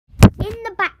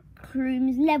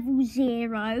Backrooms Level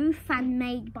 0, fan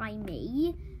made by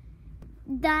me.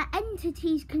 The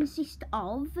entities consist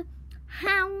of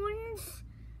hounds,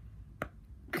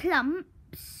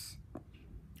 clumps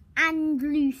and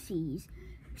Lucy's.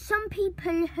 Some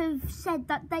people have said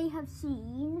that they have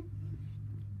seen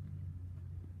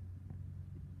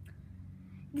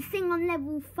the thing on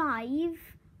level 5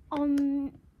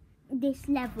 on this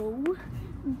level,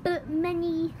 but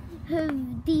many have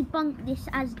debunked this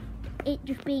as it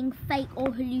just being fake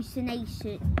or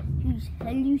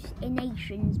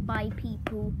hallucinations by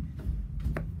people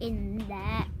in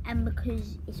there, and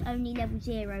because it's only level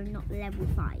 0, not level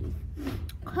 5.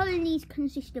 Colonies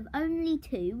consist of only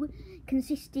 2,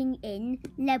 consisting in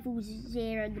level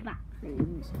 0, the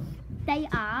Backrooms. They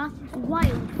are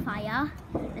Wildfire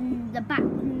and the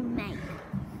Backroom Meg.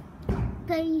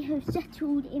 They have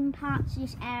settled in parts of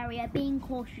this area, being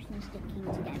cautious and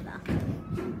sticking together.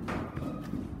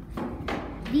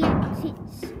 The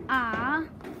exits are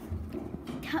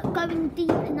going deep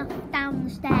enough down the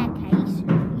staircase,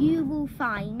 you will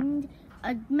find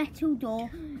a metal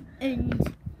door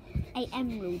and an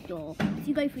emerald door. If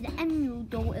you go through the emerald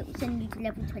door, it will send you to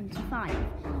level 25.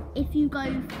 If you go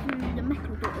through the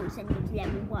metal door, it will send you to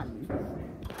level 1.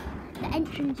 The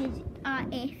entrances are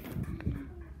if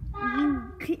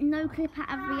you no clip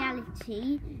out of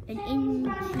reality and into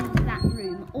that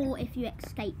room, or if you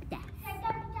escape death.